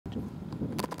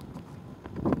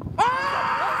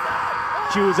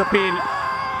Hugh's appeal.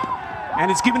 And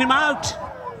it's given him out.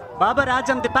 Babar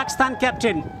Azam, the Pakistan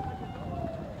captain,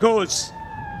 goes.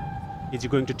 Is he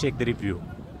going to take the review?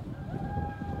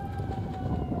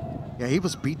 Yeah, he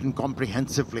was beaten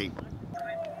comprehensively.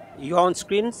 You're on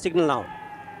screen, signal now.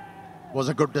 Was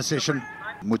a good decision.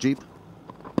 Mujeeb.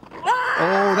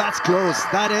 Oh, that's close.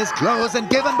 That is close and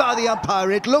given by the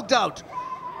umpire. It looked out.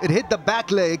 It hit the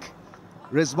back leg.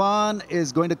 Rizwan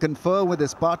is going to confer with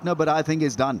his partner, but I think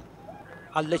he's done.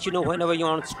 I'll let you know whenever you're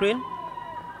on screen.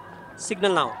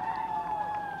 Signal now.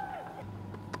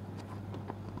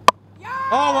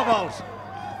 Oh, about.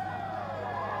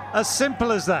 As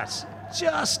simple as that.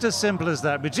 Just as simple as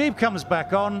that. Mujeeb comes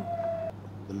back on.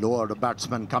 The lower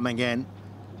batsman coming in.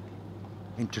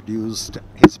 Introduced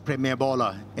his premier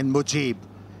bowler in Mujeeb,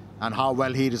 and how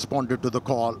well he responded to the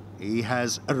call. He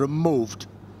has removed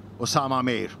Osama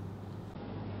Mir.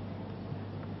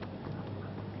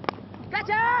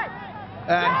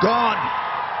 And gone.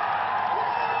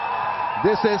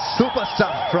 This is super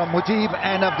stuff from Mujeeb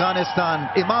and Afghanistan.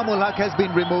 Imamul Haq has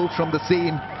been removed from the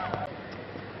scene.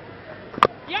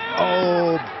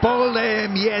 Oh, bowled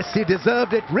him. Yes, he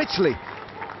deserved it richly.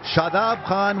 Shadab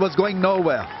Khan was going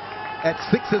nowhere. At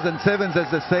 6s and 7s,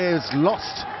 as they say, is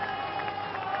lost.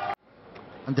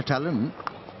 And the talent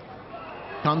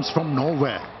comes from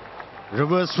nowhere.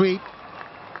 Reverse sweep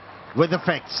with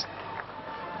effects.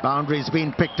 Boundaries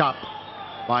being picked up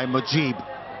by Mujeeb.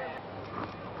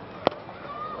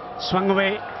 Swung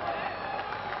away.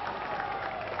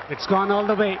 It's gone all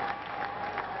the way.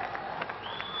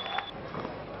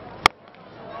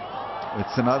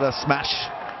 It's another smash.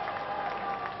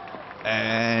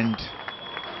 And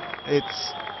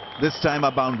it's this time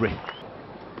a boundary.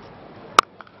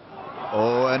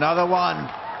 Oh, another one.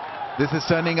 This is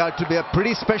turning out to be a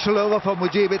pretty special over for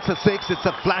Mujeeb. It's a 6, it's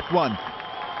a flat one.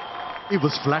 It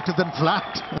was flatter than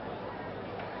flat.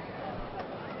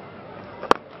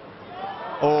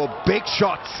 Oh, big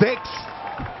shot, 6.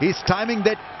 He's timing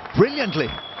that brilliantly.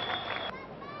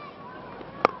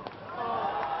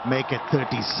 Make it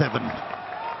 37.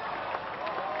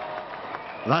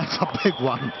 That's a big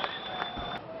one.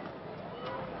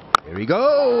 Here he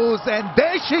goes, and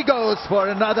there she goes for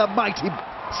another mighty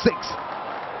 6.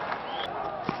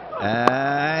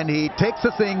 And he takes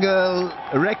a single.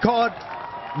 Record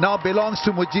now belongs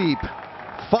to Mujeeb.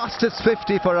 Fastest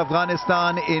 50 for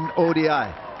Afghanistan in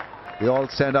ODI. We all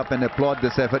stand up and applaud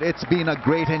this effort. It's been a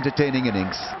great entertaining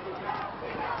innings.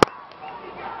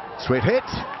 Straight hit.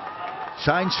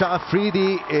 Shaheen Shah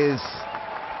Afridi is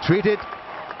treated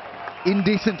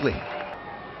indecently.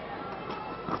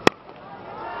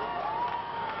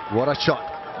 What a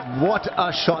shot. What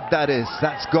a shot that is.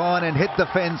 That's gone and hit the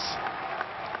fence.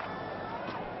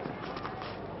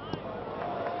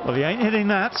 Well, he ain't hitting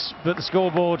that, but the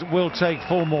scoreboard will take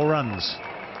 4 more runs.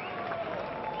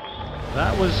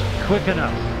 That was quick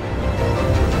enough.